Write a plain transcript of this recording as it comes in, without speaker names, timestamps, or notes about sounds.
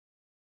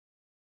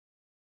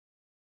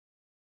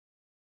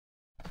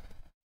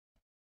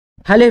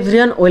Hello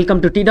everyone, welcome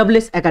to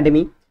TWS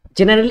academy.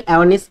 General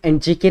awareness and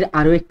জিকের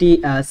আরও একটি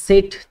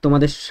সেট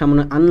তোমাদের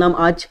সামনে আনলাম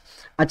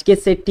আজকের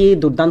সেটটি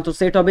দুর্দান্ত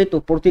সেট হবে। তো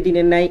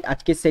প্রতিদিনের ন্যায়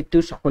আজকের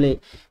সেটটিও সকলে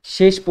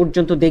শেষ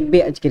পর্যন্ত দেখবে।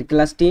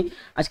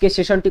 আজকের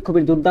সেশনটি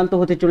খুবই দুর্দান্ত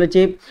হতে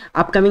চলেছে।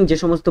 আপকামিং যে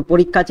সমস্ত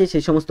পরীক্ষা আছে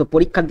সেই সমস্ত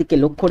পরীক্ষার দিকে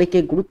লক্ষ্য রেখে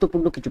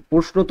গুরুত্বপূর্ণ কিছু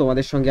প্রশ্ন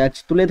তোমাদের সঙ্গে আজ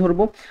তুলে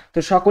ধরবো। তো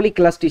সকলেই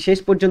ক্লাসটি শেষ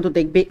পর্যন্ত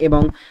দেখবে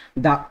এবং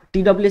দ্য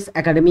টিডব্লিউএস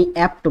একাডেমি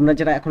অ্যাপ তোমরা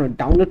যারা এখনো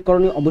ডাউনলোড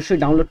করোনি অবশ্যই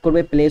ডাউনলোড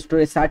করবে। প্লে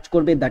স্টোরে সার্চ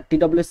করবে দ্য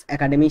টিডব্লিউএস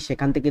একাডেমি,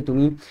 সেখান থেকে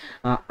তুমি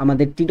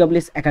আমাদের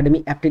টিডব্লিউএস একাডেমি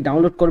অ্যাপটি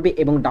ডাউনলোড করবে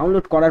এবং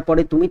ডাউনলোড করার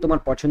পরে তুমি তোমার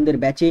পছন্দের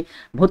ব্যাচে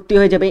ভর্তি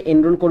হয়ে যাবে,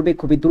 এনরোল করবে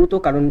খুবই দ্রুত,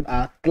 কারণ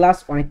ক্লাস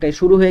অনেকটাই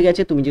শুরু হয়ে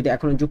গেছে। তুমি যদি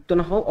এখনো যুক্ত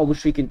না হও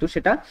অবশ্যই কিন্তু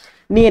সেটা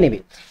নিয়ে নেবে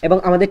এবং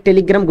আমাদের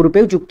টেলিগ্রাম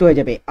গ্রুপেও যুক্ত হয়ে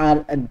যাবে। আর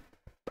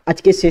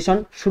আজকের সেশন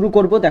শুরু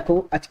করব। দেখো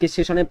আজকের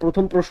সেশনের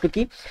প্রথম প্রশ্ন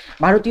কি,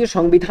 ভারতীয়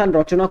সংবিধান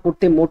রচনা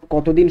করতে মোট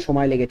কতদিন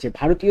সময় লেগেছে?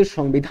 ভারতীয়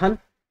সংবিধান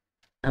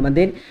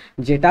আমাদের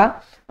যেটা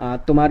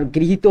তোমার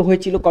গৃহীত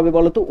হয়েছিল কবে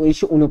বলো তো?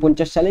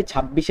 1949 সালে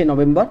 26শে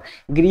নভেম্বর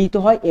গৃহীত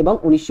হয় এবং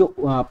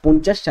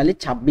 1950 সালে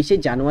 26শে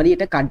জানুয়ারি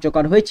এটা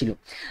কার্যকর হয়েছিল।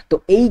 তো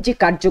এই যে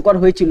কার্যকর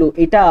হয়েছিল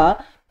এটা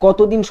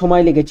কতদিন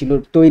সময় লেগেছিল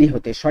তৈরি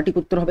হতে? সঠিক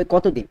উত্তর হবে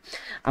কতদিন।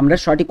 আমরা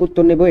সঠিক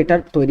উত্তর নেব,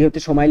 এটার তৈরি হতে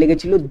সময়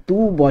লেগেছিল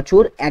 2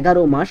 বছর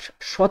 11 মাস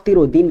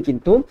 17 দিন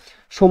কিন্তু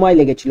সময়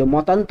লেগেছিল।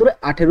 মতান্তরে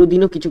 18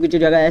 দিনও কিছু কিছু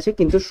জায়গায় আছে,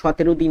 কিন্তু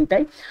 17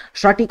 দিনটাই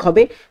সঠিক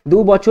হবে। 2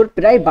 বছর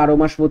প্রায় 12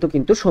 মাস মতো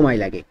কিন্তু সময়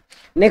লাগে।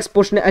 নেক্সট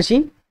প্রশ্নে আসি,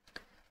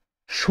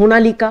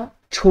 সোনালিকা,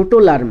 ছোট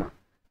লার্মা,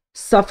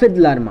 সফেদ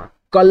লার্মা,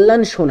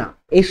 কল্যাণ সোনা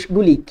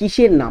এগুলি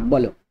কিসের নাম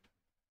বলো?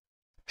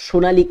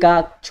 সোনালিকা,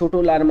 ছোট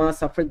লার্মা,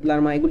 সফেদ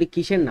লার্মা এগুলি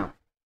কিসের নাম?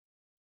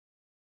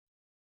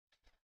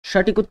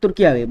 সঠিক উত্তর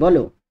কি হবে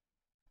বলো?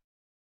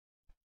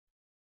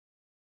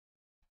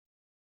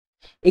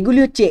 এগুলি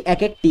হচ্ছে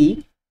এক একটি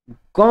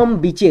গম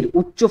বীজের,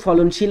 উচ্চ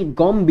ফলনশীল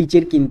গম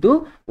বীজের কিন্তু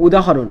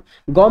উদাহরণ।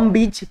 গম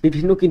বীজ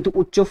বিভিন্ন কিন্তু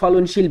উচ্চ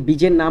ফলনশীল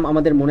বীজের নাম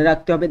আমাদের মনে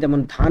রাখতে হবে। যেমন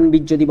ধান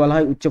বীজ যদি বলা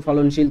হয় উচ্চ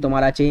ফলনশীল,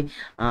 তোমার আছে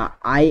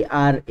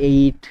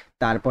IR8,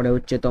 তারপরে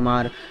হচ্ছে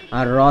তোমার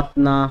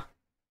রত্না,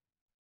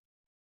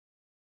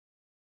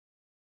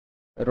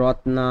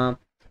 রত্না,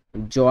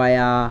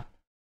 জয়া,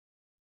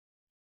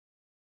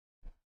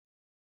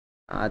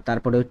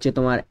 তারপরে হচ্ছে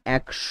তোমার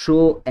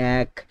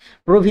 101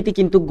 প্রভৃতি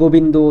কিন্তু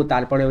গোবিন্দ,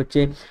 তারপরে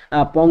হচ্ছে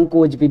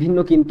পঙ্কজ,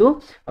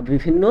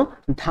 বিভিন্ন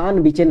ধান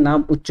বীজের নাম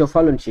উচ্চ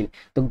ফলনশীল।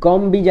 তো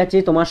গম বীজ আছে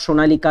তোমার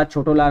সোনালিকা,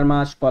 ছোট লার্মা,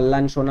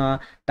 কল্যাণ সোনা,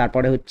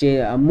 তারপরে হচ্ছে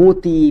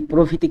মতি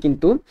প্রভৃতি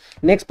কিন্তু।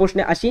 নেক্সট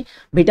প্রশ্নে আসি,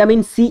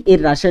 ভিটামিন সি এর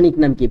রাসায়নিক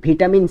নাম কি?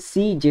 ভিটামিন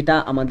সি যেটা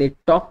আমাদের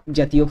টক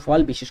জাতীয় ফল,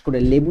 বিশেষ করে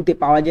লেবুতে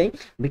পাওয়া যায়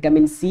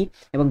ভিটামিন সি,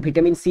 এবং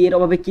ভিটামিন সি এর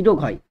অভাবে কি রোগ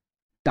হয়?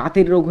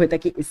 দাঁতের রোগ হয়ে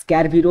থাকে,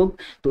 স্ক্যারভি রোগ।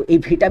 তো এই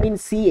ভিটামিন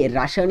সি এর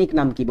রাসায়নিক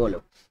নাম কি বলো?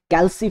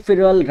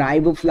 Calciferol,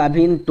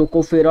 riboflavin,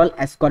 tocopherol,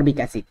 ascorbic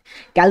acid.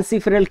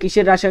 Calciferol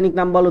কিসের রাসায়নিক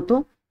নাম বলো তো?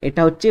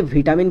 এটা হচ্ছে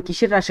ভিটামিন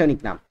কিসের রাসায়নিক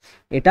নাম?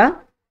 এটা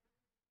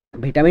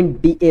ভিটামিন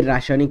ডি এর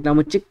রাসায়নিক নাম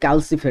হচ্ছে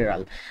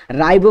ক্যালসিফেরল।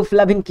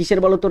 রাইবোফ্লাভিন কিসের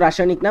বলো তো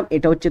রাসায়নিক নাম?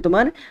 এটা হচ্ছে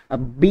তোমার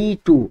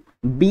B2।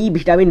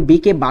 ভিটামিন বি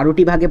কে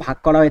 12টি ভাগে ভাগ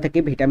করা হয়ে থাকে।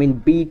 ভিটামিন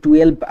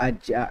B12,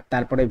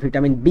 তারপরে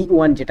ভিটামিন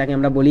B1 যেটাকে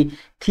আমরা বলি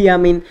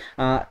থিয়ামিন,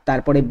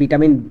 তারপরে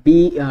ভিটামিন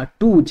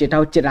B2 যেটা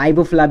হচ্ছে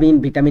রাইবোফ্লাভিন,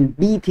 ভিটামিন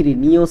B3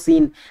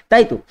 নিওসিন,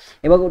 তাই তো।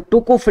 এবং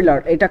টোকোফেরল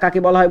এটা কাকে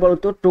বলা হয় বলো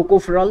তো?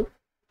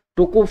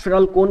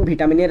 টোকোফেরল কোন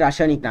ভিটামিনের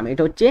রাসায়নিক নাম?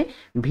 এটা হচ্ছে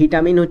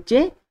ভিটামিন হচ্ছে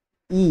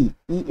ই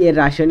এর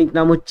রাসায়নিক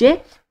নাম হচ্ছে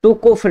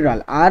টোকোফেরল।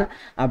 আর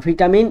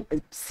ভিটামিন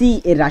সি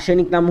এর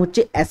রাসায়নিক নাম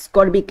হচ্ছে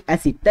অ্যাসকর্বিক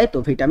অ্যাসিড, তাই তো,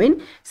 ভিটামিন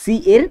সি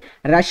এর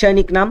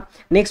রাসায়নিক নাম।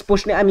 নেক্সট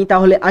প্রশ্নে আমি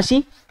তাহলে আসি,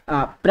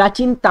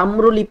 প্রাচীন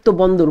তাম্রলিপ্ত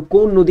বন্দর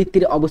কোন নদীর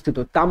তীরে অবস্থিত?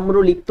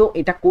 তাম্রলিপ্ত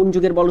এটা কোন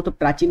যুগের বলো তো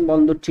প্রাচীন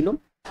বন্দর ছিল?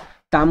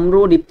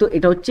 তাম্রলিপ্ত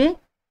এটা হচ্ছে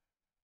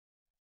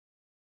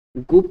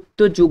গুপ্ত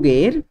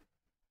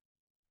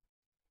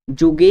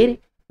যুগের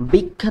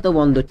বিখ্যাত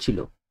বন্দর ছিল।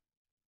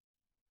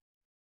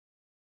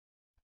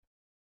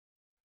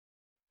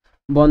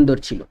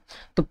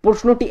 তো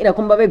প্রশ্নটি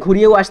এরকম ভাবে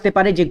ঘুরিয়েও আসতে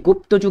পারে যে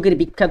গুপ্ত যুগের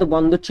বিখ্যাত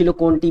বন্দর ছিল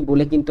কোনটি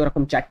বলে, কিন্তু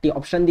এরকম 4টি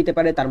অপশন দিতে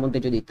পারে। তার মধ্যে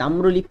যদি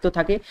তাম্রলিপ্ত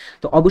থাকে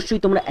তো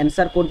অবশ্যই তোমরা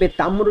অ্যান্সার করবে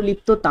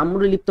তাম্রলিপ্ত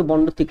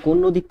বন্দরটি কোন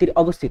নদীর তীরে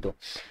অবস্থিত?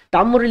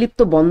 তাম্রলিপ্ত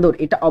বন্দর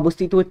এটা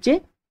অবস্থিত হচ্ছে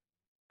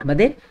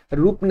আমাদের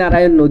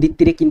রূপনারায়ণ নদীর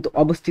তীরে কিন্তু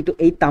অবস্থিত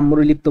এই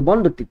তাম্রলিপ্ত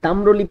বন্দরটি।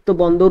 তাম্রলিপ্ত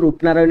বন্দর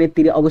রূপনারায়ণের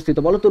তীরে অবস্থিত।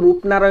 বলো তো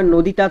রূপনারায়ণ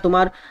নদীটা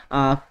তোমার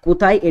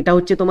কোথায়? এটা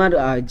হচ্ছে তোমার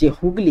যে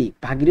হুগলি,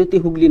 ভাগীরথী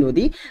হুগলি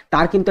নদী,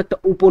 তার কিন্তু একটা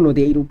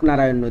উপনদী এই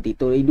রূপনারায়ণ নদী।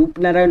 তো এই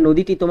রূপনারায়ণ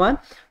নদীটি তোমার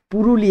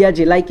পুরুলিয়া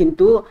জেলায়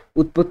কিন্তু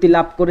উৎপত্তি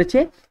লাভ করেছে,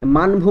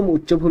 মানভূম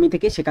উচ্চভূমি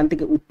থেকে। সেখান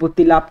থেকে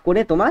উৎপত্তি লাভ করে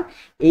তোমার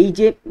এই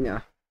যে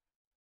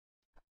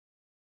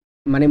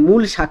মানে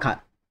মূল শাখা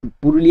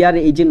পুরুলিয়ার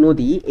এই যে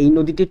নদী, এই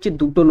নদীটি হচ্ছে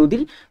দুটো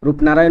নদীর,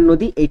 রূপনারায়ণ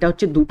নদী এটা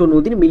হচ্ছে দুটো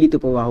নদীর মিলিত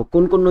প্রবাহ।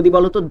 কোন কোন নদী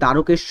বলো তো?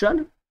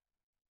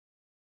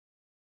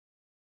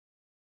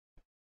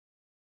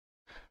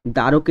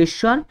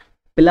 দ্বারকেশ্বর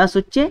প্লাস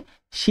হচ্ছে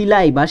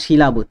শিলাই বা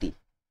শিলাবতী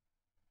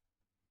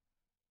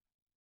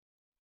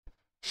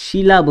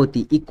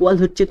ইকুয়াল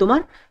হচ্ছে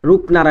তোমার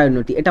রূপনারায়ণ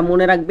নদী, এটা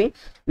মনে রাখবে।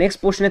 নেক্সট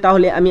প্রশ্নে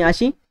তাহলে আমি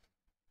আসি,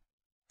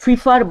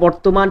 ফিফার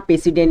বর্তমান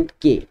প্রেসিডেন্ট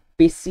কে?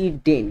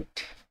 প্রেসিডেন্ট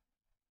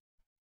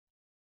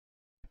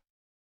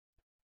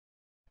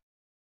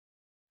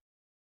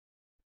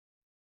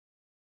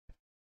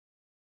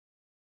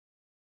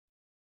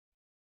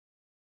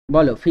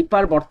বলো,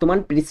 ফিফার বর্তমান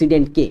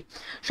প্রেসিডেন্ট কে?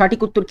 সঠিক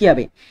উত্তর কি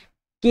হবে?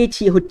 কে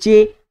হচ্ছে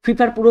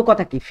ফিফার পুরো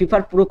কথা কি?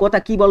 ফিফার পুরো কথা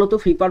কি বলো তো?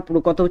 ফিফার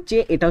পুরো কথা হচ্ছে,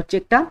 এটা হচ্ছে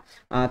একটা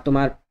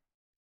তোমার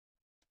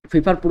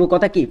ফিফার পুরো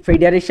কথা কি?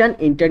 Federation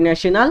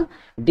international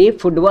day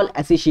football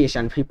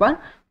association, ফিফার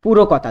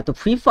পুরো কথা। তো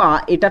ফিফা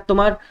এটা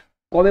তোমার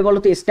কবে বলো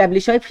তো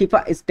এস্টাবলিশ হয়? ফিফা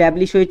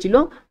এস্টাবলিশ হয়েছিল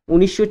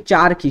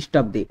 1904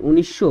 খ্রিস্টাব্দে।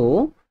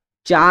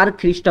 1904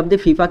 খ্রিস্টাব্দে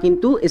ফিফা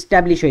কিন্তু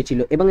এস্টাবলিশ হয়েছিল।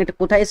 এবং এটা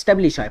কোথায়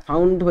এস্টাবলিশ হয়?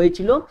 ফাউন্ড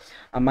হয়েছিল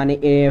মানে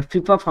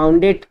ফিফা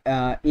ফাউন্ডেড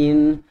ইন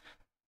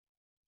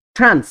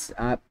ফ্রান্স,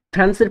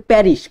 ফ্রান্সের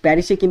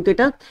প্যারিসে কিন্তু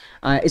এটা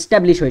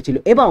এস্টাবলিশ হয়েছিল।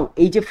 এবং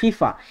এই যে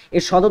ফিফা,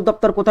 এর সদর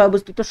দপ্তর কোথায়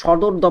অবস্থিত?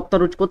 সদর দপ্তর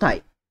হচ্ছে কোথায়?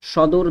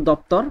 সদর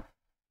দপ্তর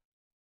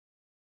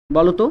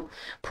বলতো?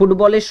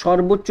 ফুটবলের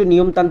সর্বোচ্চ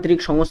নিয়মতান্ত্রিক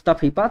সংস্থা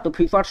ফিফা, তো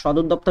ফিফার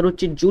সদর দপ্তর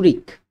হচ্ছে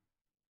জুরিক।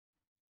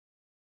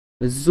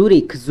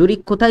 জুরিক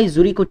কোথায়?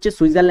 জুরিক হচ্ছে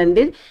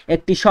সুইজারল্যান্ডের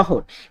একটি শহর।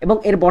 এবং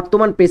এর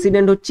বর্তমান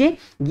প্রেসিডেন্ট হচ্ছে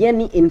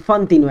গিয়ানি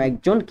ইনফান্তিনো,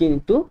 একজন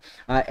কিন্তু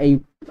এই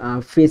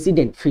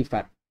প্রেসিডেন্ট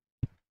ফিফার।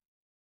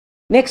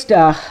 নেক্সট,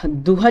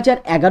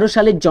 2011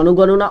 সালের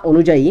জনগণনা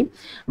অনুযায়ী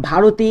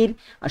ভারতের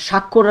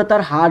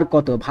সাক্ষরতার হার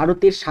কত?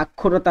 ভারতের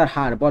সাক্ষরতার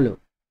হার বলো,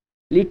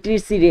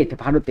 লিটারেসি রেট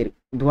ভারতের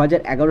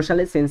 2011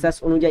 সালের সেন্সাস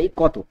অনুযায়ী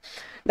কত?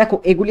 দেখো,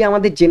 এগুলি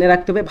আমাদের জেনে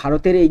রাখতে হবে।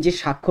 ভারতের এই যে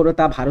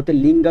সাক্ষরতা, ভারতের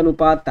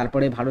লিঙ্গানুপাত,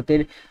 তারপরে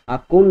ভারতের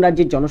কোন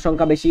রাজ্যের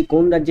জনসংখ্যা বেশি,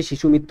 কোন রাজ্যে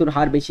শিশু মৃত্যুর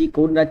হার বেশি,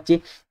 কোন রাজ্যে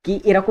কি,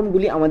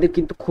 এরকমগুলি আমাদের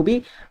কিন্তু খুবই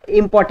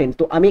ইম্পর্টেন্ট।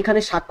 তো আমি এখানে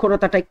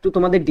সাক্ষরতাটা একটু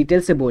তোমাদের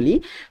ডিটেলসে বলি।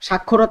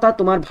 সাক্ষরতা,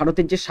 তোমার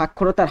ভারতের যে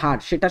সাক্ষরতার হার,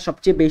 সেটা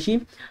সবচেয়ে বেশি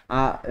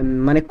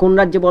মানে কোন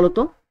রাজ্যে বলো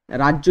তো?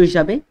 রাজ্য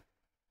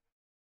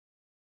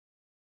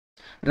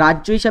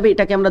হিসাবে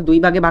এটাকে আমরা দুই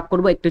ভাগে ভাগ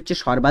করব। একটা হচ্ছে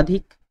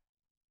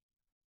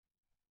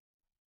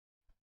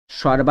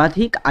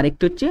সর্বাধিক,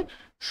 আরেকটা হচ্ছে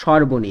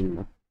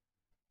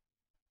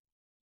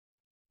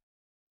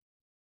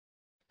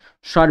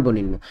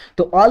সর্বনিম্ন।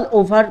 তো অল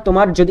ওভার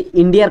তোমার যদি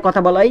ইন্ডিয়ার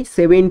কথা বলা হয়,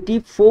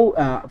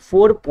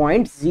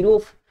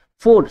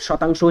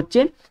 74.04% হচ্ছে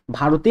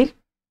ভারতের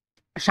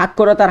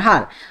সাক্ষরতার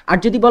হার। আর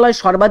যদি বলা হয়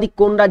সর্বাধিক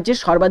কোন রাজ্যে,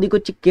 সর্বাধিক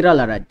হচ্ছে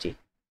কেরালা রাজ্যে।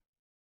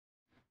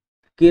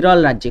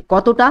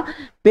 কতটা?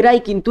 প্রায়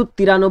কিন্তু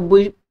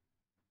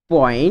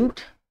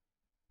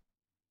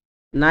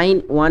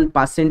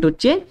 93.91%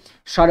 হচ্ছে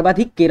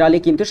সর্বাধিক কেরলে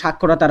কিন্তু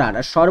সাক্ষরতার হার।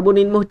 আর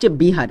সর্বনিম্ন হচ্ছে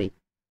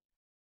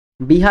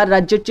বিহার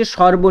রাজ্য হচ্ছে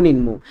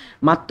সর্বনিম্ন,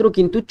 মাত্র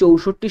কিন্তু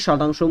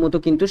 64% মতো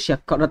কিন্তু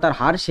সাক্ষরতার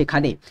হার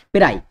সেখানে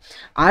প্রায়।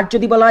 আর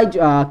যদি বলা হয়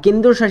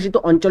কেন্দ্রশাসিত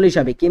অঞ্চল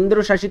হিসাবে,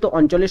 কেন্দ্রশাসিত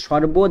অঞ্চলে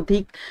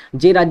সর্বাধিক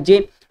যে রাজ্যে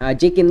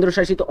যে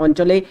কেন্দ্রশাসিত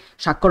অঞ্চলে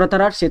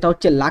সাক্ষরতার হার, সেটা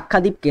হচ্ছে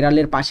লাক্ষাদ্বীপ,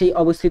 কেরলের পাশেই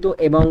অবস্থিত।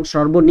 এবং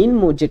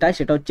সর্বনিম্ন যেটা,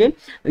 সেটা হচ্ছে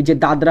ওই যে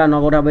দাদরা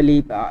নগর হাভেলি,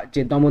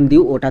 যে দমন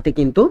দিউ, ওটাতে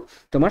কিন্তু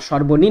তোমার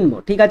সর্বনিম্ন।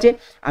 ঠিক আছে,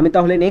 আমি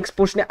তাহলে নেক্সট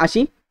প্রশ্নে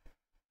আসি।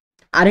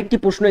 আরেকটি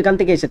প্রশ্ন এখান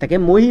থেকে এসে থাকে,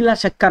 মহিলা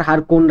শিক্ষার হার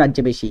কোন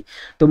রাজ্যে বেশি?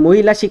 তো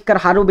মহিলা শিক্ষার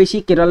হারও বেশি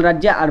কেরল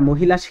রাজ্যে। আর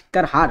মহিলা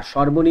শিক্ষার হার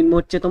সর্বনিম্ন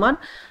হচ্ছে তোমার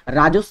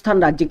রাজস্থান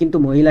রাজ্যে কিন্তু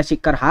মহিলা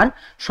শিক্ষার হার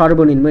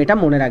সর্বনিম্ন, এটা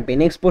মনে রাখবে।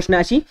 নেক্সট প্রশ্নে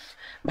আসি,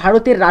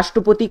 ভারতের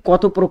রাষ্ট্রপতি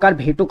কত প্রকার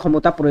ভেটো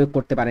ক্ষমতা প্রয়োগ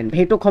করতে পারেন?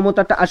 ভেটো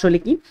ক্ষমতাটা আসলে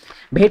কি?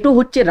 ভেটো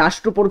হচ্ছে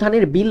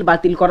রাষ্ট্রপ্রধানের বিল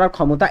বাতিল করার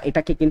ক্ষমতা,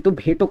 এটাকে কিন্তু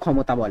ভেটো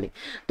ক্ষমতা বলে।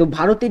 তো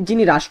ভারতের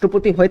যিনি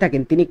রাষ্ট্রপতি হয়ে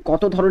থাকেন, তিনি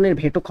কত ধরনের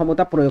ভেটো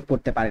ক্ষমতা প্রয়োগ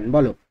করতে পারেন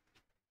বলো?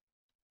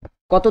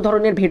 কত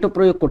ধরনের ভেটো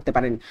প্রয়োগ করতে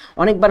পারেন?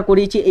 অনেকবার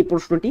করিয়েছি এই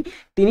প্রশ্নটি।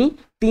 তিনি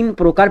 3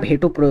 প্রকার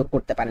ভেটো প্রয়োগ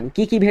করতে পারেন।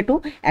 কি কি ভেটো?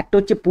 একটা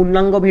হচ্ছে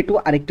পূর্ণাঙ্গ ভেটো,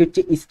 আরেকটি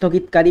হচ্ছে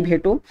স্থগিতকারী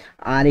ভেটো,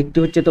 আর একটি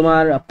হচ্ছে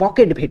তোমার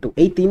পকেট ভেটো।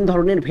 এই 3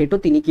 ধরনের ভেটো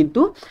তিনি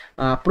কিন্তু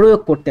প্রয়োগ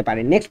করতে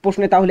পারেন। নেক্সট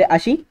প্রশ্নে তাহলে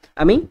আসি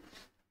আমি,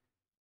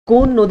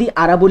 কোন নদী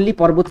আরাবল্লী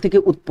পর্বত থেকে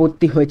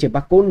উৎপত্তি হয়েছে,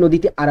 বা কোন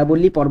নদীতে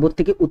আরাবল্লী পর্বত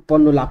থেকে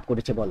উৎপন্ন লাভ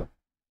করেছে বলো?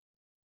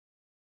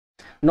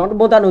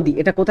 নর্মদা নদী।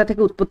 এটা কোথা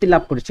থেকে উৎপত্তি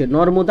লাভ করেছে?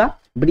 নর্মদা,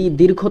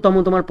 দীর্ঘতম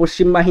তোমার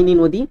পশ্চিম বাহিনী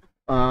নদী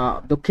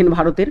দক্ষিণ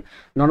ভারতের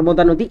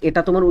নর্মদা নদী,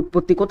 এটা তোমার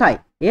উৎপত্তি কোথায়?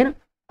 এর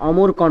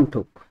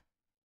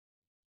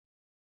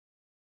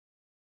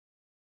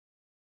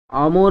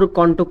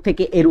অমরকণ্টক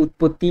থেকে এর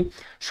উৎপত্তি।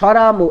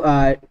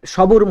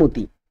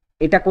 সবরমতী,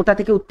 এটা কোথা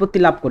থেকে উৎপত্তি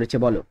লাভ করেছে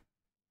বলো?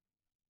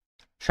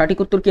 সঠিক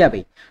উত্তর কি হবে?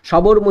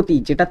 সবরমতী,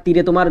 যেটা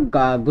তীরে তোমার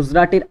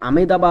গুজরাটের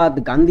আমেদাবাদ,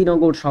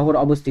 গান্ধীনগর শহর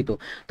অবস্থিত।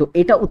 তো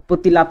এটা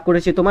উৎপত্তি লাভ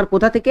করেছে তোমার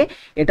কোথা থেকে?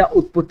 এটা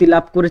উৎপত্তি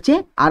লাভ করেছে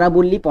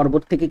আরাবল্লী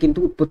পর্বত থেকে কিন্তু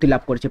উৎপত্তি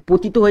লাভ করেছে।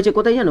 পতিত হয়েছে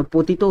কোথায় জানো?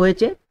 পতিত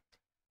হয়েছে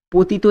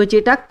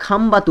এটা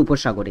খাম্বাত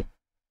উপসাগরে।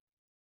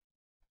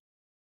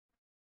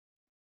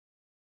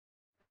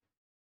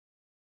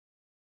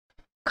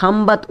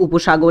 খাম্বাত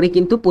উপসাগরে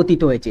কিন্তু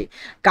পতিত হয়েছে।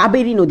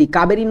 কাবেরী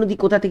নদী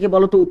কোথা থেকে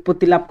বলতো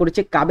উৎপত্তি লাভ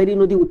করেছে? কাবেরী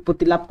নদী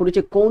উৎপত্তি লাভ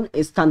করেছে কোন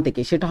স্থান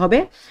থেকে? সেটা হবে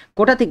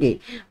কোথা থেকে?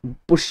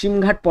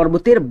 পশ্চিমঘাট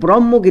পর্বতের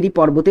ব্রহ্মগিরি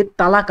পর্বতের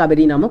তালা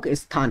কাবেরী নামক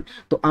স্থান।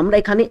 তো আমরা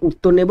এখানে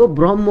উত্তর নেব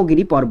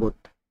ব্রহ্মগিরি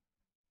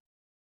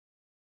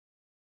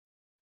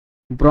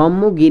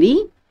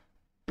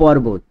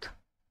পর্বত।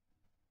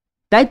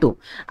 তাই তো।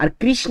 আর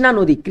কৃষ্ণা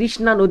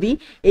নদী,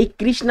 এই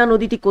কৃষ্ণা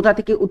নদীটি কোথা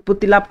থেকে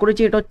উৎপত্তি লাভ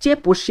করেছে? এটা হচ্ছে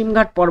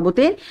পশ্চিমঘাট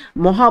পর্বতের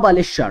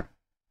মহাবালেশ্বর,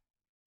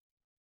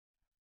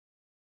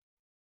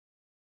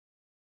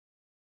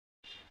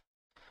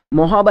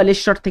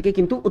 মহাবালেশ্বর থেকে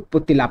কিন্তু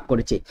উৎপত্তি লাভ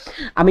করেছে।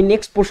 আমি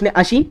নেক্সট প্রশ্নে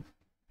আসি।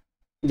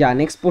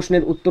 নেক্সট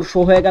প্রশ্নের উত্তর শো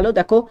হয়ে গেল।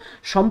 দেখো,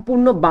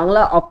 সম্পূর্ণ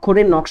বাংলা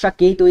অক্ষরের নকশা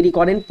কে তৈরি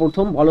করেন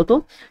প্রথম বলতো?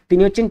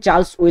 তিনি হচ্ছেন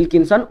চার্লস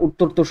উইলকিনসন।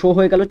 উত্তর তো শো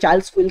হয়ে গেল।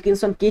 চার্লস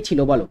উইলকিনসন কে ছিল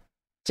বলো?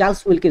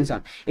 চার্লস উইলকিনসন,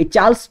 এই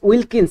চার্লস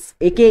উইলকিন্স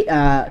একে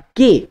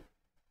কে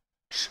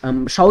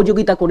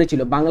সহযোগিতা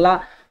করেছিল বাংলা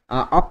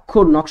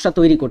অক্ষর নকশা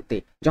তৈরি করতে?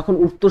 যখন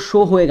উত্তর শো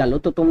হয়ে গেল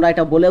তো তোমরা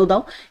এটা বলেও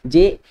দাও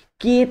যে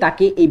কে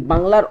তাকে এই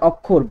বাংলার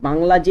অক্ষর,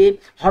 বাংলা যে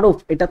হরফ,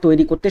 এটা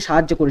তৈরি করতে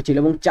সাহায্য করেছিল।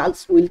 এবং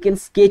চার্লস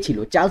উইলকিন্স কে ছিল?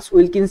 চার্লস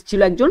উইলকিন্স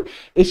ছিল একজন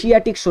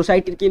এশিয়াটিক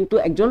সোসাইটির কিন্তু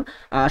একজন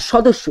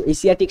সদস্য,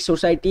 এশিয়াটিক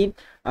সোসাইটির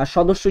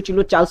সদস্য ছিল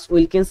চার্লস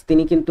উইলকিন্স।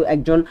 তিনি কিন্তু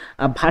একজন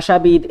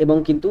ভাষাবিদ এবং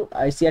কিন্তু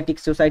এশিয়াটিক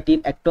সোসাইটির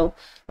একটা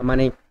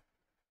মানে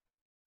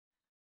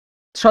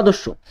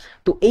সদস্য।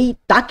 তো এই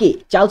তাকে,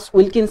 চার্লস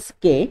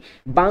উইলকিন্সকে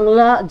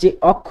বাংলা যে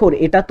অক্ষর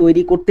এটা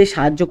তৈরি করতে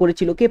সাহায্য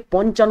করেছিল কে?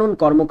 পঞ্চানন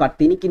কর্মকার।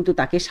 তিনি কিন্তু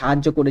তাকে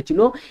সাহায্য করেছিল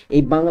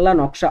এই বাংলা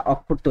নকশা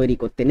অক্ষর তৈরি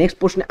করতে। নেক্সট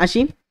প্রশ্নে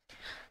আসি।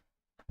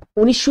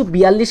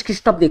 1942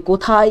 খ্রিস্টাব্দে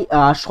কোথায়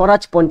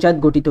স্বরাজ পঞ্চায়েত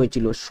গঠিত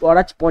হয়েছিল?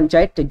 স্বরাজ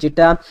পঞ্চায়েত,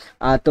 যেটা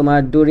তোমার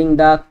during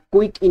the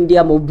quit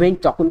India movement,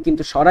 তখন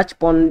কিন্তু স্বরাজ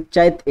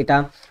পঞ্চায়েত এটা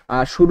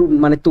শুরু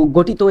মানে তো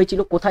গঠিত হয়েছিল।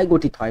 কোথায়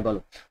গঠিত হয় বলো?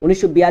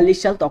 1942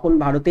 সাল, তখন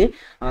ভারতে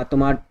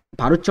তোমার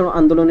ভারত ছাড়ো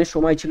আন্দোলনের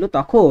সময় ছিল।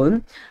 তখন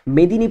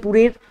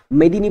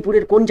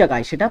মেদিনীপুরের কোন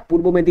জায়গায়? সেটা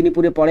পূর্ব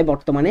মেদিনীপুরে পড়ে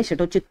বর্তমানে,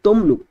 সেটা হচ্ছে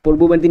তমলুক।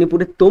 পূর্ব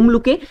মেদিনীপুরের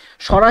তমলুকে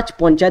স্বরাজ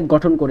পঞ্চায়েত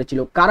গঠন করেছিল।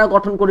 কারা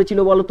গঠন করেছিল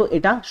বলো তো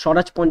এটা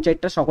স্বরাজ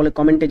পঞ্চায়েতটা? সকলে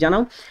কমেন্টে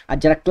জানাও। আর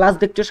যারা ক্লাস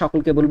দেখছো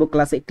সকলকে বলবো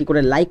ক্লাসে একটি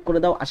করে লাইক করে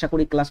দাও। আশা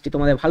করি ক্লাসটি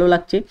তোমাদের ভালো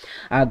লাগছে।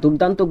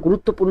 দুর্দান্ত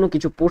গুরুত্বপূর্ণ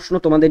কিছু প্রশ্ন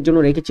তোমাদের জন্য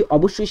রেখেছি,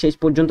 অবশ্যই শেষ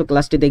পর্যন্ত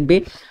ক্লাসটি দেখবে।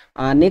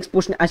 নেক্সট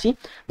প্রশ্নে আসি।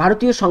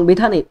 ভারতীয়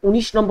সংবিধানে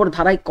 19 নম্বর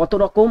ধারায় কত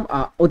রকম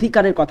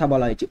অধিকারের কথা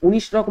বলা হয়েছে?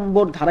 19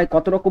 নম্বর ধারায়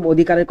কত রকম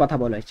অধিকারের কথা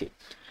বলা হয়েছে?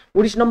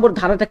 19 নম্বর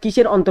ধারাটা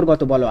কিসের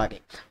অন্তর্গত বলো আগে?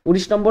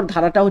 19 নম্বর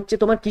ধারাটা হচ্ছে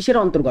তোমার কিসের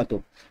অন্তর্গত?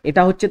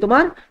 এটা হচ্ছে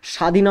তোমার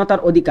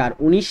স্বাধীনতার অধিকার।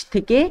 19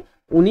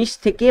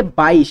 থেকে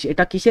 22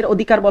 এটা কিসের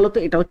অধিকার বলো তো?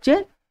 এটা হচ্ছে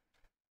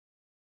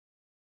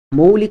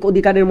মৌলিক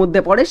অধিকারের মধ্যে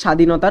পড়ে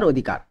স্বাধীনতার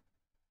অধিকার।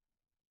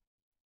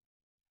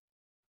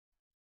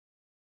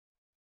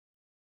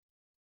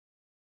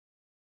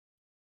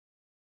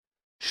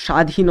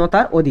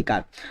 স্বাধীনতার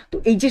অধিকার। তো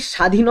এই যে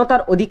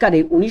স্বাধীনতার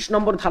অধিকারের 19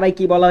 নম্বর ধারায়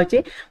কি বলা হয়েছে?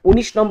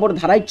 19 নম্বর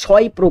ধারায়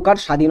 6 প্রকার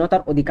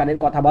স্বাধীনতার অধিকারের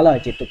কথা বলা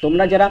হয়েছে। তো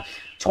তোমরা যারা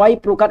 6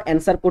 প্রকার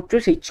অ্যান্সার করছো,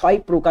 সেই 6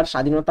 প্রকার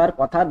স্বাধীনতার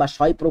কথা বা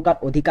 6 প্রকার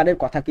অধিকারের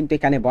কথা কিন্তু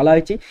এখানে বলা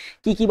হয়েছে।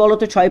 কি কি বলো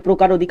তো 6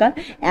 প্রকার অধিকার?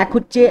 এক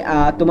হচ্ছে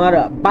তোমার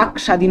বাক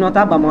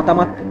স্বাধীনতা বা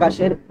মতামত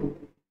প্রকাশের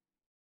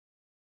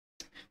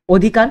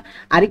অধিকার।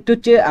 আরেকটি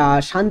হচ্ছে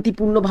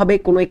শান্তিপূর্ণভাবে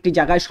কোনো একটি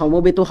জায়গায়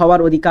সমবেত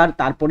হওয়ার অধিকার।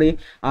 তারপরে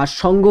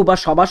সংঘ বা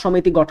সভা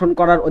সমিতি গঠন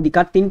করার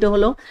অধিকার। তিনটে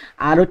হলো।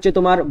 আর হচ্ছে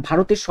তোমার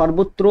ভারতের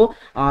সর্বত্র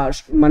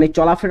মানে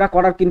চলাফেরা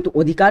করার কিন্তু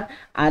অধিকার।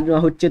 আর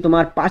হচ্ছে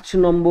তোমার 5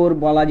 নম্বর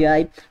বলা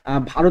যায়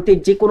ভারতের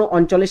যে কোনো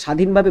অঞ্চলে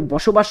স্বাধীনভাবে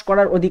বসবাস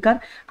করার অধিকার।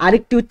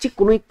 আরেকটি হচ্ছে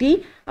কোনো একটি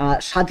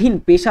স্বাধীন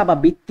পেশা বা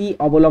বৃত্তি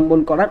অবলম্বন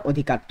করার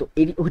অধিকার। তো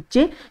এই হচ্ছে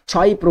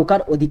 6 প্রকার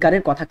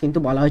অধিকারের কথা কিন্তু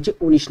বলা হয়েছে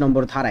 19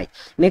 নম্বর ধারায়।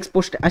 নেক্সট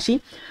পোস্টে আসি।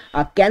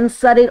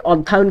 ক্যান্সারের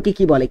অধ্যয়নকে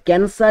কি বলে?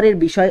 ক্যান্সারের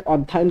বিষয়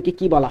অধ্যয়নকে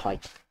কি বলা হয়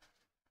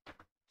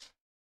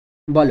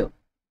বলো?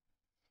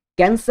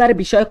 ক্যান্সার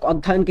বিষয়ক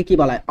অধ্যয়নকে কি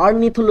বলা হয়?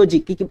 অর্নিথোলজি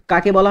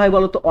কাকে বলা হয়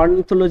বলো তো?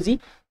 অর্নিথোলজি।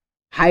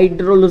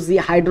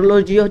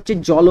 হাইড্রোলজি হচ্ছে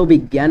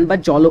জলবিজ্ঞান বা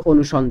জল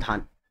অনুসন্ধান,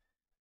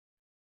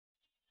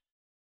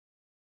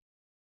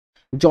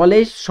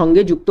 জলের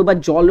সঙ্গে যুক্ত বা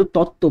জল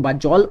তত্ত্ব বা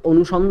জল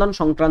অনুসন্ধান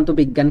সংক্রান্ত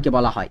বিজ্ঞানকে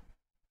বলা হয়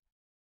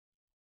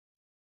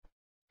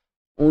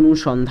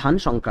অনুসন্ধান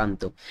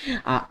সংক্রান্ত।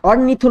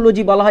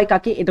 অর্নিথোলজি বলা হয়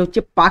কাকে? এটা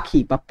হচ্ছে পাখি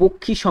বা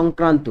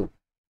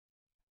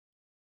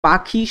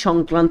পাখি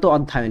সংক্রান্ত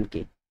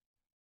অধ্যয়নকে।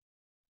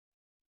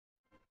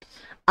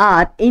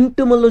 আর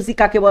এন্টোমোলজি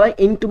কাকে বলা হয়?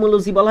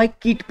 এন্টোমোলজি বলা হয়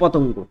কীট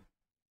পতঙ্গ,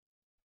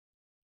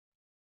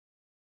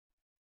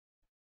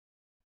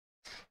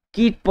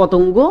 কীট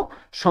পতঙ্গ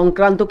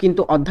সংক্রান্ত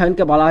কিন্তু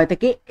অধ্যয়নকে বলা হয়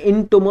থাকে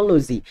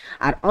এন্টোমোলজি।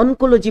 আর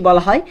অনকোলজি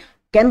বলা হয়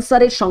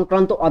ক্যান্সারের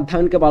সংক্রান্ত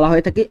অধ্যয়নকে বলা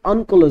হয়ে থাকে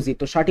অনকোলজি।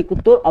 তো সঠিক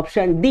উত্তর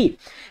অপশন ডি।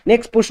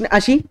 নেক্সট প্রশ্নে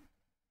আসি।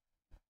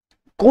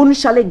 কোন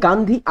সালে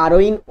গান্ধী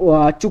আরোইন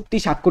চুক্তি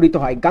স্বাক্ষরিত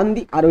হয়?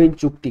 গান্ধী আরোইন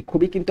চুক্তি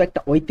খুবই কিন্তু একটা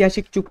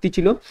ঐতিহাসিক চুক্তি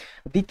ছিল।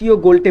 দ্বিতীয়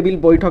গোল টেবিল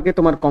বৈঠকে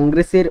তোমার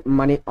কংগ্রেসের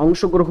মানে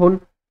অংশগ্রহণ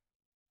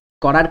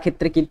করার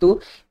ক্ষেত্রে কিন্তু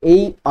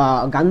এই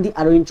গান্ধী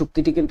আরোইন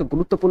চুক্তিটি কিন্তু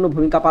গুরুত্বপূর্ণ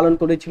ভূমিকা পালন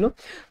করেছিল।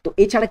 তো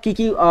এছাড়া কি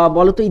কি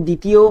বলতো? এই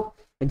দ্বিতীয়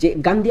যে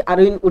গান্ধী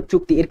আরোইন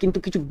চুক্তি, এর কিন্তু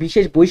কিছু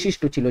বিশেষ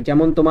বৈশিষ্ট্য ছিল,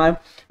 যেমন তোমার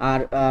আর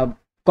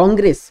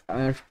কংগ্রেস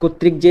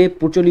কর্তৃক যে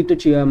প্রচলিত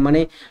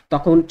মানে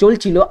তখন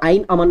চলছিল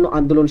আইন অমান্য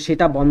আন্দোলন,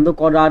 সেটা বন্ধ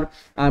করার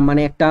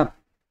মানে একটা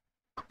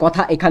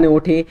কথা এখানে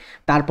ওঠে।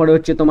 তারপরে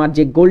হচ্ছে তোমার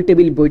যে গোল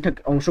টেবিল বৈঠক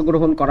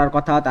অংশগ্রহণ করার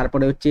কথা।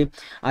 তারপরে হচ্ছে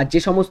যে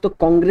সমস্ত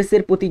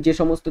কংগ্রেসের প্রতি যে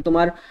সমস্ত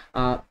তোমার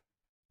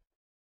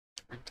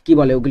কি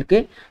বলে ওগুলিকে,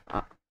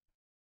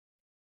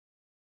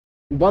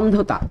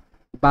 বন্ধতা,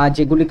 বা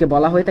যেগুলিকে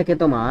বলা হয়ে থাকে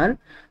তোমার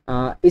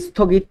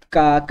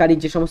স্থগিতকারী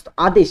যে সমস্ত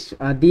আদেশ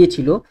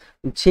দিয়েছিল,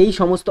 সেই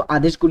সমস্ত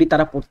আদেশগুলি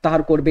তারা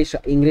প্রত্যাহার করবে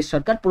ইংরেজ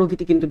সরকার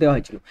প্রভৃতি কিন্তু দেওয়া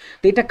হয়েছিল।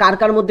 তো এটা কার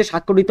কার মধ্যে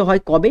স্বাক্ষরিত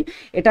হয়, কবে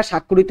এটা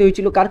স্বাক্ষরিত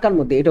হয়েছিল, কার কার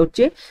মধ্যে, এটা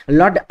হচ্ছে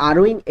লর্ড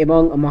আরউইন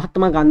এবং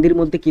মহাত্মা গান্ধীর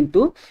মধ্যে কিন্তু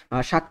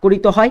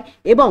স্বাক্ষরিত হয়।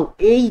 এবং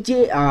এই যে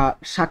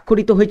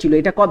স্বাক্ষরিত হয়েছিল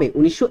এটা কবে,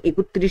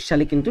 1931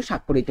 সালে কিন্তু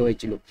স্বাক্ষরিত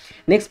হয়েছিল।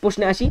 নেক্সট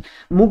প্রশ্নে আসি,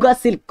 মুগা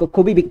সিল্ক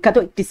খুবই বিখ্যাত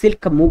একটি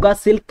সিল্ক, মুগা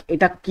সিল্ক,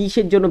 এটা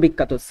কিসের জন্য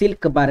বিখ্যাত,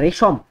 সিল্ক বা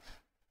রেশম,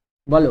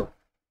 বলো।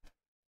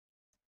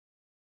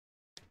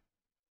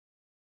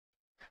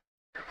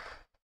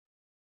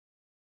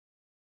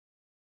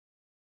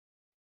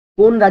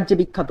 কোন রাজ্যে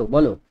বিখ্যাত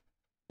বলো,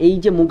 এই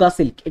যে মুগা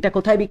সিল্ক এটা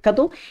কোথায় বিখ্যাত,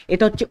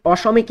 এটা হচ্ছে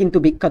অসমে কিন্তু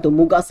বিখ্যাত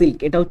মুগা সিল্ক।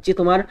 এটা হচ্ছে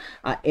তোমার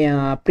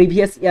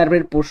প্রিভিয়াস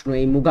ইয়ারের প্রশ্ন,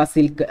 এই মুগা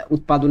সিল্ক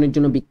উৎপাদনের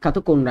জন্য বিখ্যাত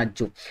কোন রাজ্য।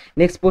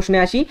 নেক্সট প্রশ্নে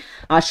আসি,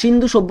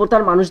 সিন্ধু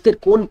সভ্যতার মানুষদের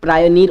কোন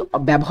প্রাণীর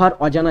ব্যবহার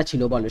অজানা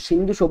ছিল বলো,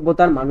 সিন্ধু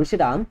সভ্যতার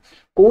মানুষেরা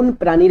কোন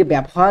প্রাণীর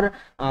ব্যবহার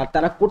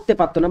তারা করতে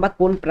পারতো না, বা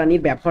কোন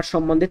প্রাণীর ব্যবহার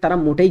সম্বন্ধে তারা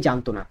মোটেই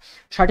জানতো না।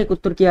 সঠিক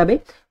উত্তর কি হবে,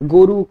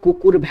 গরু,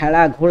 কুকুর,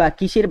 ভেড়া, ঘোড়া,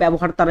 কিসের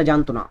ব্যবহার তারা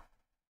জানতো না,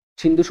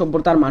 সিন্ধু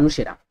সভ্যতার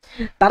মানুষেরা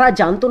তারা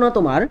জানতো না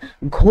তোমার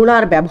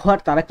ঘোড়ার ব্যবহার,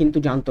 তারা কিন্তু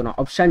জানতো না,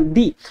 অপশন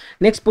ডি।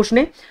 নেক্সট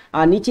প্রশ্নে,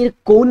 নিচের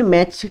কোন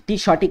ম্যাচটি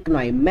সঠিক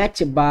নয়, ম্যাচ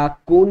বা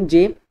কোন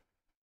যে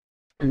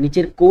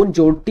নিচের কোন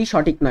জোড়টি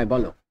সঠিক নয়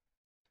বলো।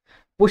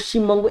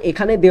 পশ্চিমবঙ্গ,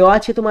 এখানে দেওয়া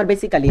আছে তোমার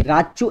বেসিক্যালি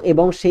রাজ্য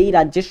এবং সেই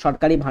রাজ্যের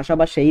সরকারি ভাষা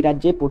বা সেই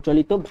রাজ্যে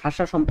প্রচলিত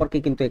ভাষা সম্পর্কে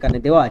কিন্তু এখানে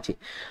দেওয়া আছে।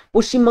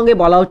 পশ্চিমবঙ্গে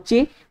বলা হচ্ছে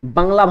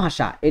বাংলা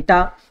ভাষা এটা,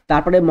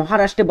 তারপরে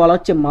মহারাষ্ট্রে বলা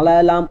হচ্ছে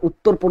মালায়ালাম,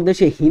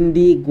 উত্তরপ্রদেশে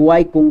হিন্দি,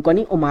 গোয়ায়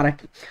কোঙ্কনি ও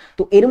মারাঠি।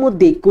 তো এর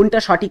মধ্যে কোনটা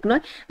সঠিক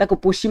নয়, দেখো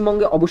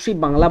পশ্চিমবঙ্গে অবশ্যই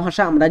বাংলা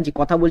ভাষা, আমরা যে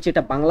কথা বলছি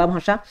এটা বাংলা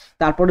ভাষা।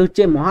 তারপরে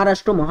হচ্ছে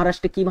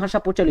মহারাষ্ট্রে কি ভাষা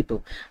প্রচলিত,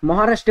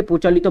 মহারাষ্ট্রে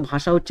প্রচলিত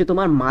ভাষা হচ্ছে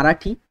তোমার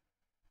মারাঠি,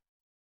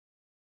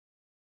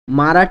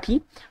 মারাঠি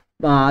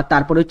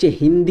তারপরে হচ্ছে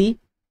হিন্দি,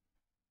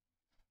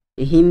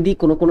 হিন্দি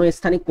কোনো কোনো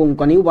স্থানে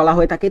কোঙ্কনিও বলা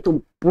হয়ে থাকে। তো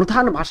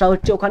প্রধান ভাষা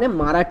হচ্ছে ওখানে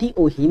মারাঠি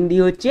ও হিন্দি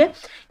হচ্ছে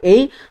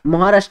এই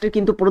মহারাষ্ট্রের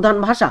কিন্তু প্রধান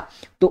ভাষা।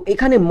 তো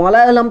এখানে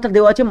মালায়ালামটা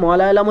দেওয়া আছে,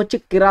 মালায়ালাম হচ্ছে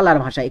কেরালার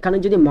ভাষা, এখানে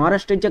যদি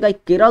মহারাষ্ট্রের জায়গায়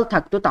কেরল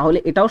থাকতো তাহলে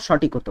এটাও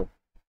সঠিক হতো।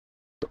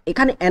 তো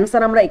এখানে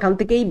অ্যান্সার আমরা এখান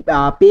থেকেই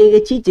পেয়ে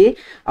গেছি যে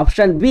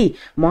অপশন বি,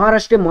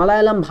 মহারাষ্ট্রে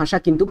মালায়ালাম ভাষা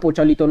কিন্তু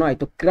প্রচলিত নয়,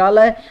 তো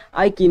কেরালায়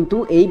কিন্তু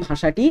এই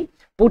ভাষাটি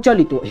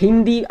প্রচলিত,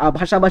 হিন্দি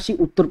ভাষাভাষী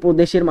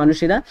উত্তরপ্রদেশের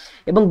মানুষেরা,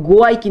 এবং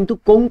গোয়ায় কিন্তু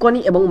কোঙ্কনি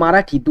এবং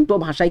মারাঠি দুটো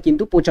ভাষায়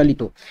কিন্তু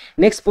প্রচলিত।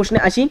 নেক্সট প্রশ্নে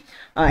আসি,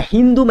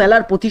 হিন্দু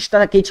মেলার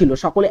প্রতিষ্ঠাতা কে ছিল,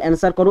 সকলে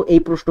অ্যান্সার করো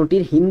এই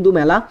প্রশ্নটির। হিন্দু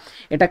মেলা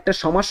এটা একটা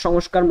সমাজ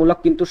সংস্কারমূলক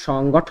কিন্তু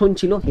সংগঠন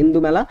ছিল হিন্দু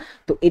মেলা,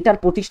 তো এটার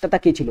প্রতিষ্ঠাতা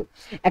কে ছিল,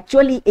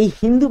 অ্যাকচুয়ালি এই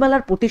হিন্দু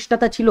মেলার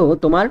প্রতিষ্ঠাতা ছিল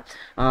তোমার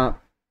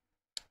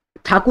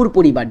ঠাকুর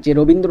পরিবার, যে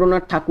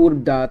রবীন্দ্রনাথ ঠাকুর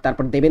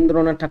তারপর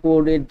দেবেন্দ্রনাথ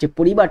ঠাকুরের যে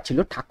পরিবার ছিল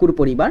ঠাকুর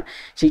পরিবার,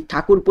 সেই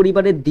ঠাকুর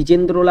পরিবারের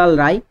দ্বিজেন্দ্রলাল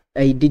রায়,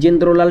 এই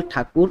দ্বিজেন্দ্রলাল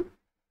ঠাকুর,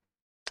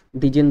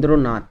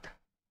 দ্বিজেন্দ্রনাথ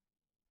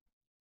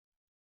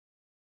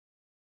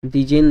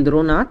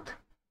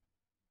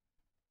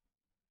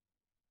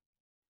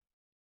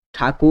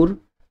ঠাকুর,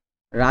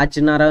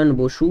 রাজনারায়ণ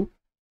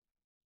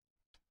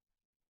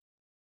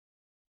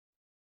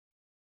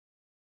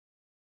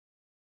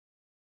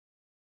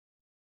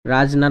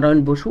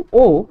বসু,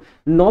 ও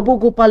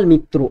নবগোপাল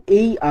মিত্র,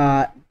 এই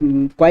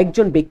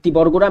কয়েকজন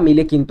ব্যক্তিবর্গরা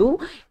মিলে কিন্তু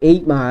এই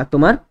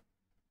তোমার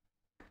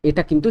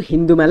এটা কিন্তু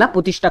হিন্দু মেলা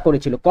প্রতিষ্ঠা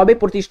করেছিল। কবে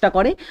প্রতিষ্ঠা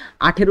করে,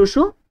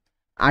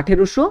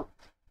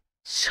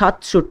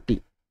 1867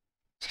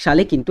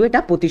 সালে কিন্তু এটা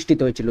প্রতিষ্ঠিত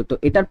হয়েছিল। তো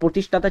এটার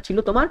প্রতিষ্ঠাতা ছিল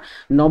তোমার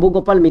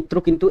নবগোপাল মিত্র,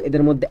 কিন্তু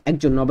এদের মধ্যে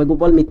একজন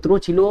নবগোপাল মিত্র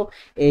ছিল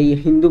এই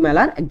হিন্দু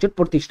মেলার একজন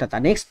প্রতিষ্ঠাতা।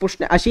 নেক্সট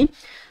প্রশ্নে আসি,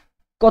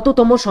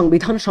 কততম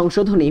সংবিধান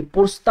সংশোধনী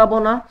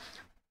প্রস্তাবনা,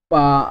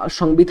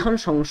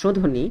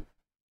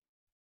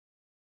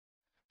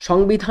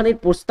 সংবিধানের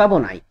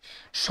প্রস্তাবনায়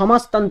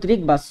সমাজতান্ত্রিক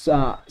বা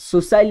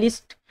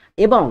সোশ্যালিস্ট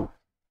এবং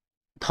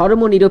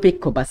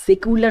ধর্মনিরপেক্ষ বা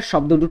সেকুলার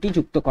শব্দ দুটি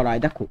যুক্ত করা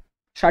হয়, দেখো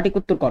সঠিক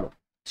উত্তর করো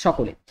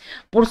সকলে।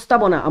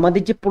 প্রস্তাবনা,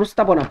 আমাদের যে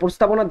প্রস্তাবনার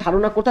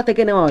ধারণা কোথা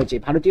থেকে নেওয়া হয়েছে,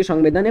 ভারতীয়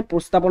সংবিধানে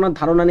প্রস্তাবনার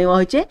ধারণা নেওয়া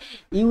হয়েছে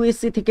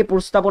ইউএসএ থেকে,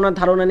 প্রস্তাবনার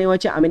ধারণা নেওয়া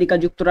হয়েছে আমেরিকা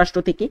যুক্তরাষ্ট্র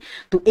থেকে।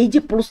 তো এই যে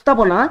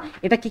প্রস্তাবনা,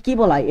 এটাকে কি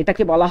বলা হয়,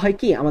 এটাকে বলা হয়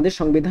কি আমাদের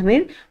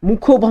সংবিধানের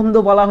মুখবন্ধ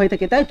বলা হয়ে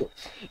থাকে, তাই তো।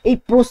 এই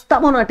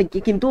প্রস্তাবনাটিকে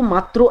কিন্তু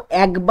মাত্র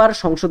একবার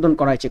সংশোধন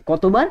করা হয়েছে,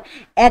 কতবার,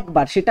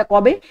 একবার। সেটা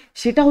কবে,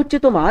 সেটা হচ্ছে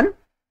তোমার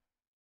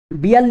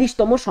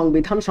 42তম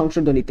সংবিধান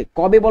সংশোধনীতে।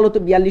 কবে বলো তো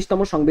 42তম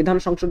সংবিধান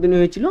সংশোধনী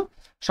হয়েছিল,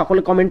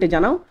 সকলে কমেন্টে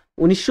জানাও।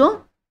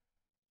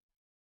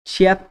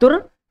 1976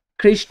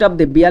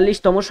 খ্রিস্টাব্দে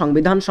 42তম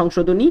সংবিধান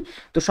সংশোধনী।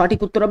 তো সঠিক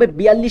উত্তর হবে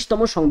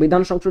 42তম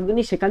সংবিধান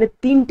সংশোধনী। সেখানে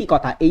তিনটি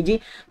কথা, এই যে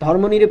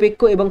ধর্মনিরপেক্ষ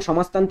এবং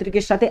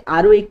সমাজতান্ত্রিকের সাথে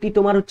আরো একটি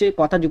তোমার হচ্ছে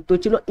কথা যুক্ত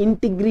হচ্ছিল,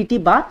 ইন্টিগ্রিটি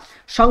বা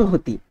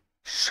সংহতি,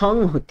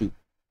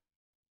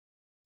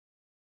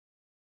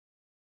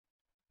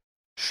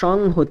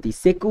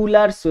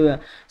 সেকুলার,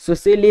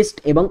 সোশ্যালিস্ট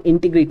এবং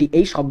ইন্টিগ্রিটি,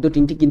 এই শব্দ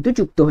তিনটি কিন্তু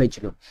যুক্ত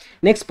হয়েছিল।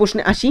 নেক্সট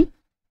প্রশ্নে আসি,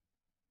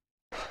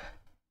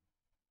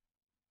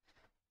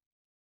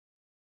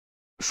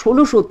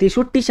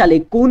 1663 সালে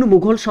কোন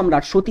মুঘল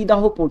সম্রাট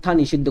সতীদাহ প্রথা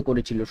নিষিদ্ধ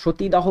করেছিল?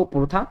 সতীদাহ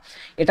প্রথা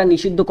এটা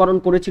নিষিদ্ধকরণ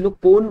করেছিল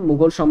কোন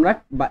মুঘল সম্রাট,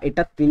 বা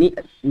এটা তিনি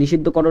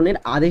নিষিদ্ধকরণের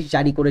আদেশ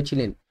জারি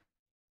করেছিলেন?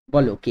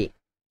 বলো কে?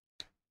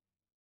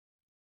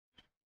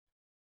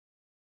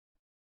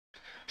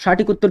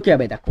 সঠিক উত্তর কি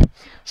হবে? দেখো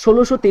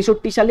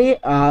 1663 সালে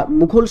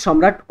মুঘল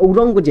সম্রাট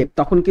ঔরঙ্গজেব,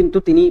 তখন কিন্তু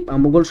তিনি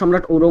মুঘল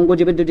সম্রাট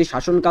ঔরঙ্গজেবের যদি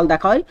শাসনকাল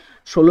দেখা হয়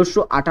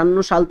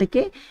 1658 সাল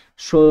থেকে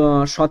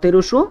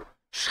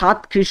 1707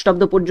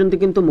 খ্রিস্টাব্দ পর্যন্ত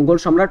কিন্তু মুঘল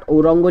সম্রাট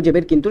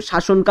ঔরঙ্গজেবের কিন্তু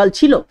শাসনকাল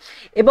ছিল,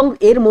 এবং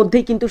এর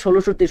মধ্যেই কিন্তু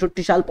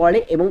 1663 সাল পড়ে,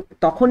 এবং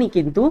তখনই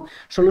কিন্তু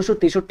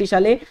 1663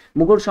 সালে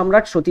মুঘল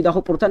সম্রাট সতীদাহ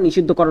প্রথা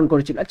নিষিদ্ধকরণ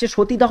করেছিল। আচ্ছা,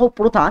 সতীদাহ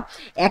প্রথা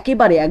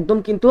একেবারে একদম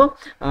কিন্তু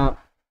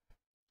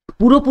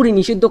পুরোপুরি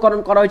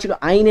নিষিদ্ধকরণ করা হয়েছিল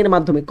আইনের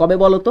মাধ্যমে, কবে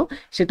বলো তো?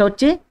 সেটা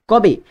হচ্ছে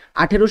কবে?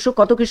 1800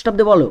 কত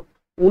খ্রিস্টাব্দে বলো?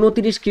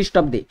 29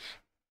 খ্রিস্টাব্দে।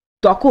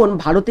 তখন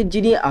ভারতের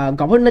যিনি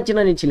গভর্নর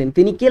জেনারেল ছিলেন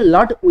তিনি কে?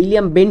 Lord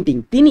William Bentinck.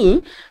 তিনি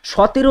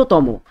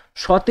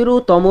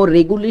 17তম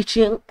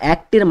রেগুলেশন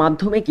অ্যাক্টের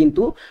মাধ্যমে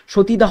কিন্তু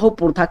সতীদাহ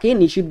প্রথাকে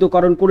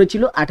নিষিদ্ধকরণ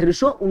করেছিল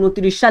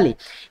 1829 সালে,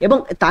 এবং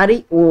তারই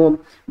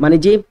মানে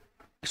যে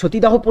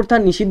সতীদাহ প্রথা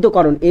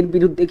নিষিদ্ধকরণ, এর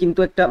বিরুদ্ধে কিন্তু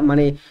একটা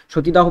মানে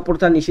সতীদাহ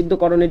প্রথা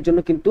নিষিদ্ধকরণের জন্য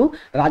কিন্তু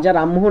রাজা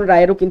রামমোহন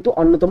রায়েরও কিন্তু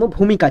অন্যতম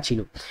ভূমিকা ছিল।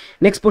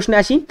 নেক্সট প্রশ্নে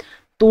আসি,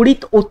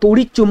 তড়িৎ ও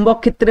তড়িৎ চুম্বক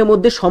ক্ষেত্রের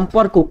মধ্যে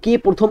সম্পর্ক কে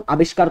প্রথম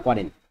আবিষ্কার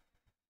করেন?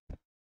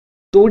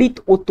 তড়িৎ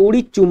ও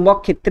তড়িৎ চুম্বক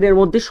ক্ষেত্রের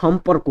মধ্যে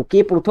সম্পর্ক কে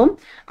প্রথম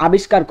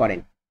আবিষ্কার করেন?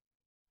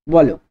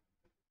 বলো।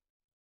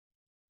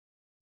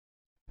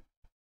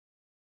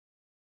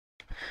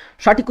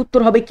 সঠিক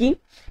উত্তর হবে কি?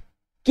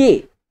 কে?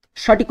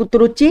 সঠিক উত্তর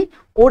হচ্ছে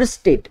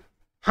ওরস্টেড।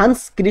 হান্স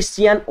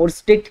ক্রিশ্চিয়ান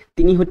ওরস্টেড,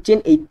 তিনি হচ্ছেন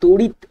এই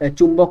তড়িৎ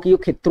চুম্বকীয়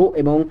ক্ষেত্র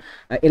এবং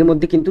এর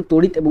মধ্যে কিন্তু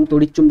তড়িৎ এবং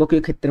তড়িৎ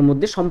চুম্বকীয় ক্ষেত্রের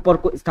মধ্যে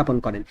সম্পর্ক স্থাপন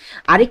করেন।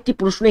 আরেকটি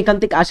প্রশ্ন এখান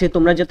থেকে আসে,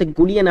 তোমরা যাতে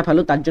গুলিয়ে না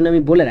ফেলো তার জন্য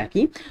আমি বলে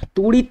রাখি,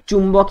 তড়িৎ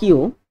চুম্বকীয়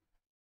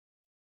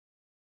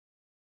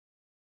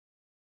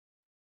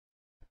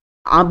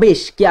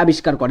আবেশ কে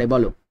আবিষ্কার করে?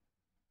 বলো।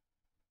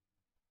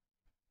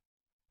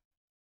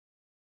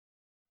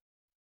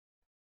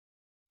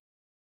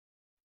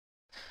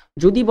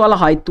 যদি বলা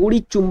হয়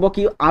তড়িৎ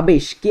চুম্বকীয়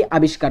আবেশ কে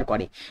আবিষ্কার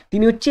করে,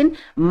 তিনি হচ্ছেন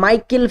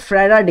মাইকেল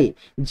ফ্যারাডে,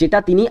 যেটা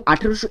তিনি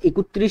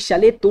 1831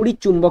 সালে তড়িৎ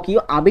চুম্বকীয়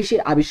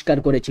আবেশের আবিষ্কার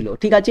করেছিল।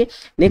 ঠিক আছে,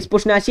 নেক্সট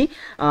প্রশ্নে আসি।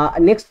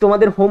 নেক্সট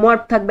তোমাদের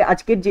হোমওয়ার্ক থাকবে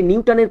আজকের, যে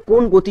নিউটনের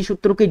কোন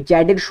গতিসূত্রকে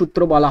জ্যাডের সূত্র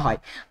বলা হয়?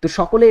 তো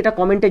সকলে এটা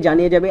কমেন্টে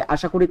জানিয়ে যাবে,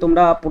 আশা করি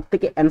তোমরা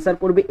প্রত্যেকে অ্যান্সার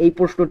করবে এই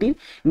প্রশ্নটির।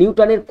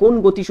 নিউটনের কোন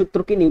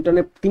গতিসূত্রকে,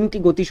 নিউটনের 3টি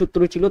গতিসূত্র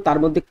ছিল তার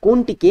মধ্যে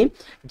কোনটিকে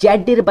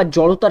জ্যাডের বা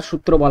জড়তার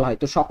সূত্র বলা হয়?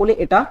 তো সকলে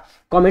এটা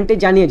কমেন্টে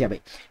জানিয়ে যাবে।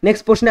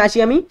 নেক্সট প্রশ্নে আসি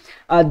আমি,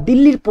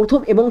 দিল্লির প্রথম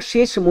এবং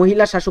শেষ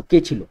মহিলা শাসক কে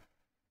ছিল?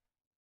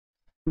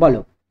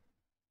 বলো।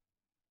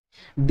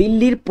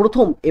 দিল্লির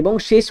প্রথম এবং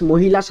শেষ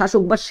মহিলা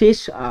শাসক বা শেষ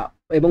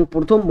এবং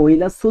প্রথম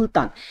মহিলা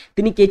সুলতান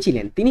তিনি কে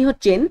ছিলেন? তিনি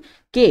হচ্ছেন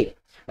কে?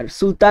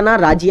 সুলতানা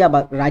রাজিয়া বা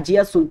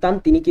রাজিয়া সুলতান,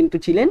 তিনি কিন্তু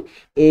ছিলেন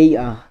এই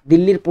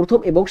দিল্লির প্রথম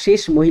এবং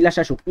শেষ মহিলা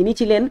শাসক। ইনি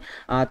ছিলেন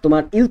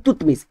তোমার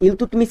ইলতুৎমিশ।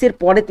 ইলতুৎমিশের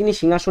পরে তিনি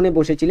সিংহাসনে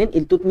বসেছিলেন।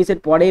 ইলতুৎমিশের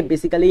পরে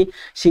বেসিক্যালি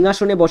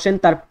সিংহাসনে বসেন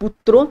তার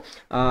পুত্র,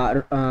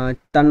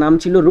 তার নাম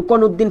ছিল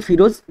রুকনউদ্দিন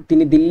ফিরোজ।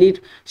 তিনি দিল্লির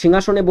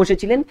সিংহাসনে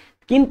বসেছিলেন,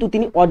 কিন্তু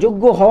তিনি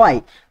অযোগ্য হওয়ায়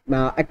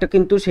একটা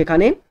কিন্তু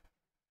সেখানে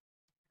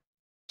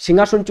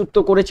সিংহাসনচ্যুত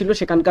করেছিল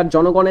সেখানকার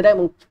জনগণেরা,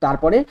 এবং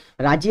তারপরে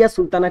রাজিয়া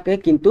সুলতানাকে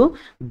কিন্তু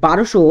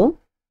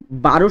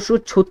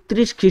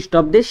 1236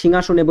 খ্রিস্টাব্দে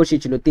সিংহাসনে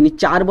বসেছিল। তিনি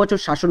 4 বছর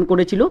শাসন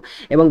করেছিল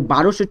এবং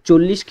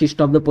 1240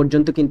 খ্রিস্টাব্দ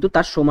পর্যন্ত কিন্তু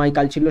তার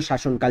সময়কাল ছিল,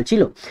 শাসনকাল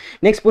ছিল।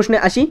 নেক্সট প্রশ্নে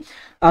আসি,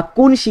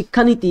 কোন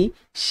শিক্ষানীতি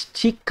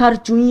শিক্ষার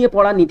চুঁইয়ে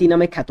পড়া নীতি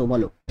নামে খ্যাত?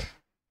 বলো।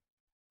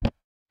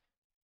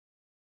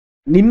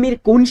 নিম্নের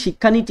কোন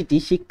শিক্ষানীতিটি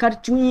শিক্ষার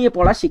চুঁইয়ে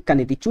পড়া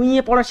শিক্ষানীতি?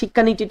 চুঁইয়ে পড়া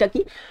শিক্ষানীতিটা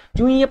কি?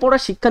 চুঁইয়ে পড়া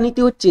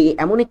শিক্ষানীতি হচ্ছে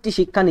এমন একটি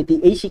শিক্ষানীতি,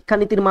 এই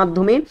শিক্ষানীতির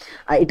মাধ্যমে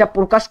এটা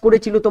প্রকাশ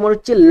করেছিল তোমার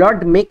হচ্ছে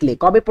লর্ড মেকলে।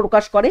 কবে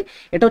প্রকাশ করে?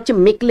 এটা হচ্ছে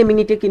মেকলে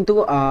মিনিটে কিন্তু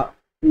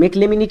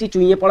মেকলে মিনিটে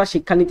চুঁইয়ে পড়া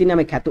শিক্ষানীতি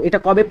নামে খ্যাত। এটা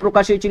কবে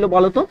প্রকাশ হয়েছিল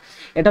বলো তো?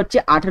 এটা হচ্ছে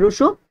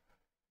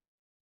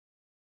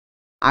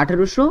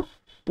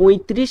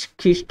 1835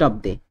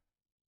 খ্রিস্টাব্দে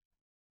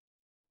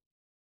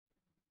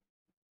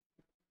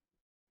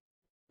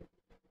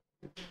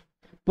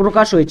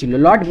প্রকাশ হয়েছিল।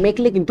 লর্ড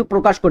মেকলে কিন্তু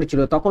প্রকাশ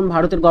করেছিল। তখন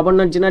ভারতের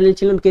গভর্নর জেনারেল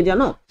ছিলেন কে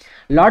জানো?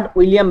 Lord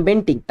William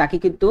Bentinck. তাকে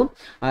কিন্তু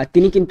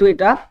তিনি কিন্তু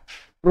এটা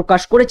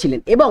প্রকাশ করেছিলেন।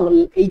 এবং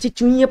এই যে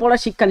চুঁইয়ে পড়া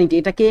শিক্ষানীতি,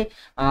 এটাকে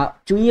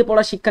চুঁইয়ে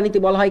পড়া শিক্ষানীতি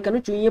বলা হয় কেন?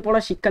 চুঁইয়ে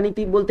পড়া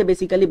শিক্ষানীতি বলতে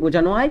বেসিক্যালি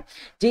বোঝানো হয়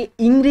যে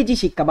ইংরেজি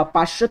শিক্ষা বা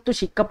পাশ্চাত্য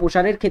শিক্ষা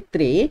প্রসারের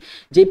ক্ষেত্রে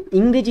যে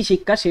ইংরেজি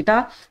শিক্ষা সেটা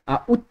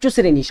উচ্চ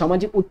শ্রেণী,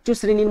 সমাজে উচ্চ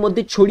শ্রেণীর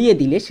মধ্যে ছড়িয়ে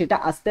দিলে সেটা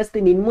আস্তে আস্তে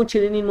নিম্ন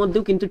শ্রেণীর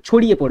মধ্যেও কিন্তু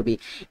ছড়িয়ে পড়বে।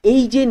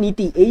 এই যে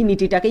নীতি, এই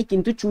নীতিটাকেই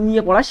কিন্তু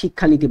চুঁইয়ে পড়া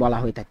শিক্ষানীতি বলা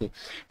হয়ে থাকে।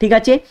 ঠিক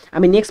আছে,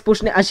 আমি নেক্সট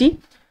প্রশ্নে আসি।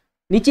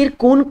 নিচের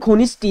কোন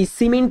খনিজটি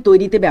সিমেন্ট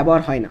তৈরিতে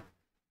ব্যবহার হয় না?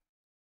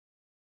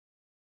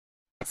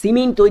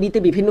 সিমেন্ট তৈরিতে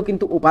বিভিন্ন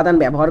কিন্তু উপাদান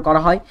ব্যবহার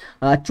করা হয়,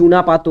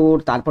 চুনা পাথর,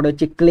 তারপরে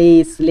হচ্ছে ক্লে,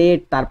 স্লেট,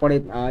 তারপরে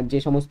যে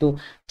সমস্ত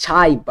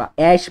ছাই বা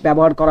অ্যাশ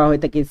ব্যবহার করা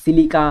হয়ে থাকে,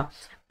 সিলিকা,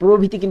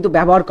 প্রভৃতি কিন্তু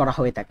ব্যবহার করা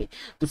হয়ে থাকে।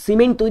 তো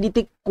সিমেন্ট তৈরিতে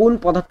কোন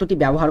পদার্থটি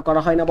ব্যবহার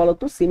করা হয় না বলো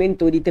তো? সিমেন্ট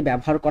তৈরিতে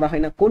ব্যবহার করা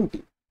হয় না কোনটি?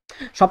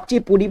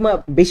 সবচেয়ে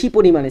বেশি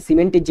পরিমাণে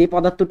সিমেন্টে যে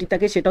পদার্থটি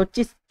থাকে সেটা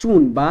হচ্ছে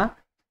চুন বা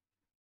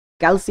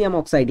ক্যালসিয়াম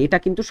অক্সাইড, এটা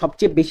কিন্তু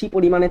সবচেয়ে বেশি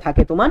পরিমাণে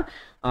থাকে তোমার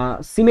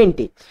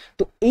সিমেন্টে।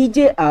 তো এই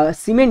যে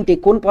সিমেন্টে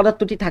কোন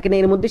পদার্থটি থাকে না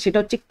এর মধ্যে, সেটা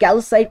হচ্ছে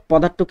ক্যালসাইট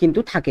পদার্থ কিন্তু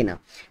থাকে না।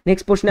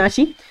 নেক্সট প্রশ্নে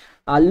আসি।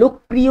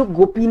 লোকপ্রিয়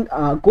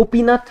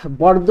গোপীনাথ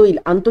বরদৈল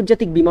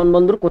আন্তর্জাতিক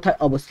বিমানবন্দর কোথায়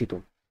অবস্থিত?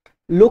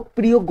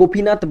 লোকপ্রিয়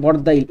গোপীনাথ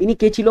বরদৈল ইনি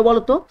কে ছিল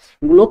বলতো?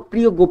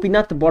 লোকপ্রিয়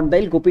গোপীনাথ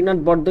বরদৈল, গোপীনাথ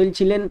বরদৈল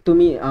ছিলেন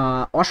তুমি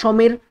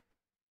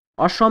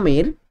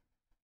অসমের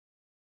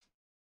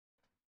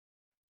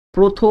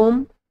প্রথম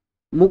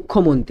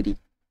মুখ্যমন্ত্রী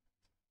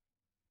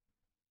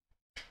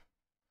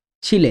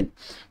ছিলেন।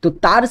 তো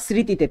তার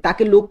স্মৃতিতে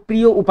তাকে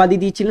লোকপ্রিয় উপাধি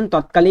দিয়েছিলেন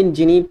তৎকালীন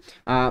যিনি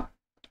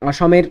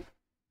অসমের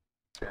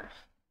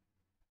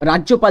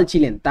রাজ্যপাল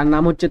ছিলেন, তার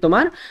নাম হচ্ছে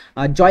তোমার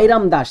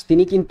জয়রাম দাস,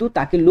 তিনি কিন্তু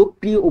তাকে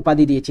লোকপ্রিয়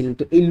উপাধি দিয়েছিলেন।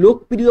 তো এই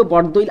লোকপ্রিয়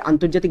বরদৈল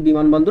আন্তর্জাতিক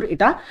বিমানবন্দর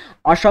এটা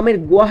অসমের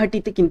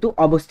গুয়াহাটিতে কিন্তু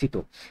অবস্থিত।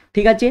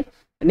 ঠিক আছে,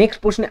 নেক্সট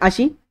প্রশ্নে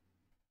আসি।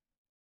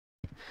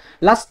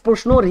 লাস্ট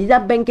প্রশ্ন,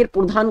 রিজার্ভ ব্যাংকের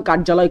প্রধান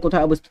কার্যালয়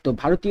কোথায় অবস্থিত?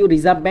 ভারতীয়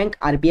রিজার্ভ ব্যাংক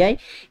আরবিআই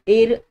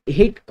এর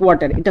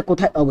হেডকোয়ার্টার এটা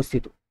কোথায়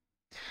অবস্থিত?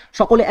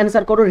 সকলে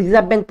অ্যান্সার করো।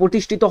 রিজার্ভ ব্যাংক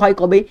প্রতিষ্ঠিত হয়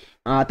কবে?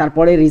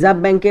 তারপরে রিজার্ভ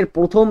ব্যাংকের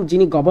প্রথম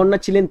যিনি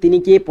গভর্নর ছিলেন তিনি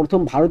কে? প্রথম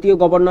ভারতীয়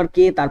গভর্নর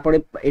কে? তারপরে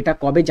এটা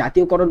কবে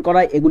জাতীয়করণ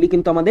করা, এগুলি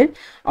কিন্তু আমাদের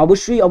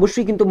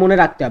অবশ্যই কিন্তু মনে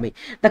রাখতে হবে।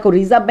 দেখো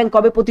রিজার্ভ ব্যাংক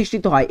কবে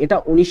প্রতিষ্ঠিত হয়? এটা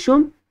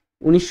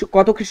 1900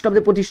 কত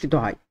খ্রিস্টাব্দে প্রতিষ্ঠিত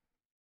হয়?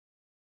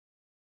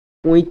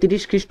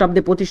 35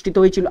 খ্রিস্টাব্দে প্রতিষ্ঠিত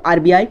হয়েছিল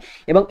আরবিআই।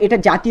 এবং এটা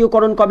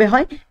জাতীয়করণ কবে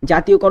হয়?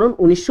 জাতীয়করণ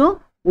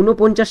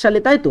 1949 সালে,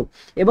 তাই তো?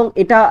 এবং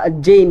এটা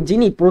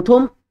যিনি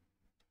প্রথম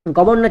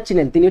গভর্নর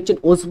ছিলেন তিনি হচ্ছেন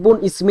ওসবোর্ন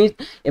স্মিথ,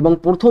 এবং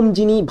প্রথম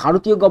যিনি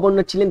ভারতীয়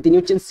গভর্নর ছিলেন তিনি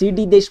হচ্ছেন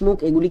সিডি দেশমুখ।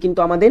 এগুলি কিন্তু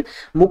আমাদের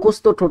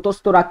মুখস্থ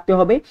ঠোঁটস্থ রাখতে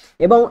হবে।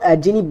 এবং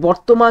যিনি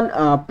বর্তমান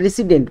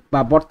প্রেসিডেন্ট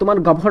বা বর্তমান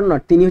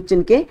গভর্নর তিনি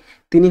হচ্ছেন কে?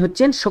 তিনি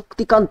হচ্ছেন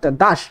শক্তিকান্ত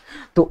দাস।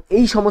 তো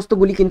এই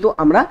সমস্তগুলি কিন্তু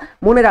আমরা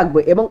মনে রাখবো।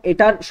 এবং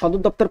এটার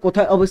সদর দপ্তর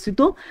কোথায় অবস্থিত?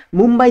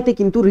 মুম্বাইতে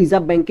কিন্তু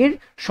রিজার্ভ ব্যাংকের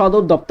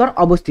সদর দপ্তর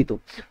অবস্থিত।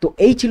 তো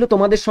এই ছিল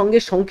তোমাদের সঙ্গে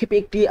সংক্ষেপে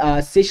একটি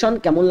সেশন।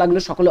 কেমন লাগলো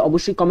সকলে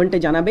অবশ্যই কমেন্টে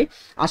জানাবে।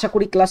 আশা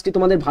করি ক্লাসটি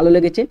তোমাদের ভালো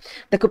লেগেছে।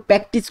 দেখো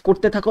প্র্যাকটিস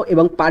করতে থাকো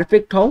এবং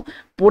পারফেক্ট হও।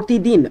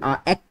 প্রতিদিন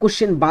এক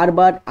কোশ্চেন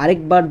বারবার,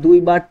 আরেকবার,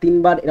 দুইবার,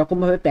 তিনবার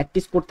এরকমভাবে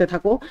প্র্যাকটিস করতে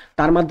থাকো।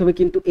 তার মাধ্যমে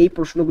কিন্তু এই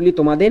প্রশ্নগুলি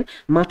তোমাদের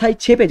মাথায়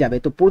ছেপে যাবে।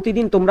 তো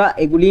প্রতিদিন তোমরা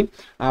এগুলি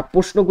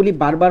প্রশ্নগুলি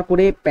বারবার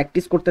করে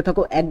প্র্যাকটিস করতে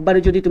থাকো। একবারে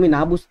যদি তুমি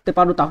না বুঝতে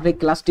পারো তাহলে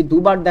ক্লাসটি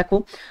দুবার দেখো,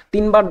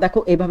 তিনবার দেখো,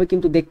 এভাবে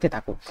কিন্তু দেখতে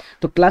থাকো।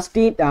 তো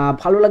ক্লাসটি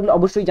ভালো লাগলে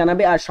অবশ্যই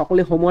জানাবে, আর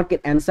সকলে হোমওয়ার্কের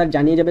অ্যান্সার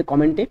জানিয়ে যাবে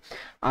কমেন্টে।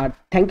 আর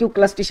থ্যাংক ইউ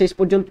ক্লাসটি শেষ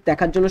পর্যন্ত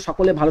দেখার জন্য।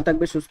 সকলে ভালো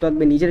থাকবে, সুস্থ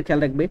থাকবে, নিজের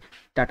খেয়াল রাখবে।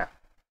 টাটা।